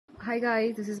Hi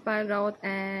guys, this is Payal Raut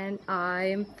and I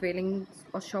am feeling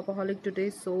a shopaholic today,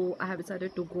 so I have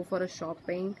decided to go for a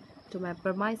shopping to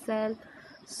pamper myself.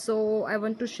 So I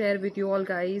want to share with you all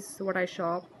guys what I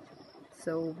shop.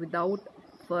 So without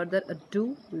further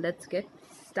ado, let's get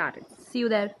started. See you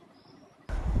there.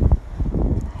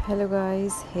 Hello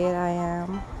guys, here I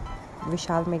am,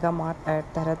 Vishal Mega Mart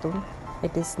at Dehradun.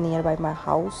 It is nearby my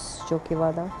house,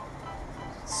 Jokiwala.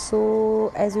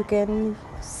 So as you can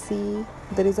see,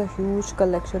 there is a huge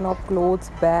collection of clothes,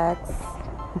 bags,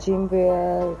 gym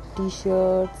wear,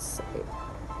 t-shirts.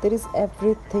 There is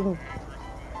everything.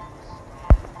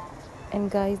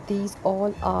 And guys, these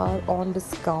all are on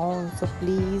discount. So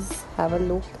please have a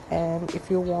look, and if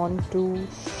you want to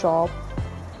shop,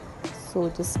 so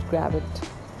just grab it.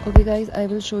 Okay guys, I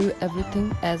will show you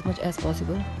everything as much as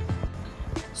possible.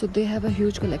 So they have a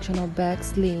huge collection of bags,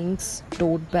 slings,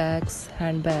 tote bags,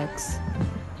 handbags.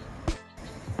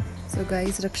 So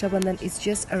guys, Raksha Bandhan is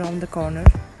just around the corner.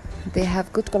 They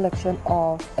have good collection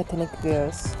of ethnic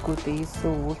wears, kurtis,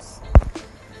 suits.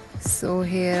 So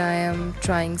here I am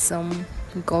trying some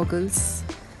goggles.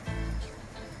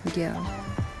 Yeah.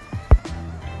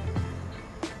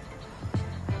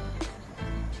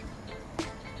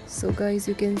 So guys,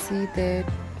 you can see that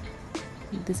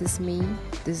this is me.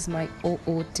 This is my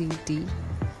OOTD.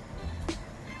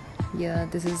 Yeah,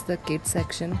 this is the kids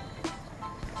section.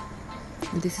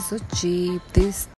 This is so cheap. This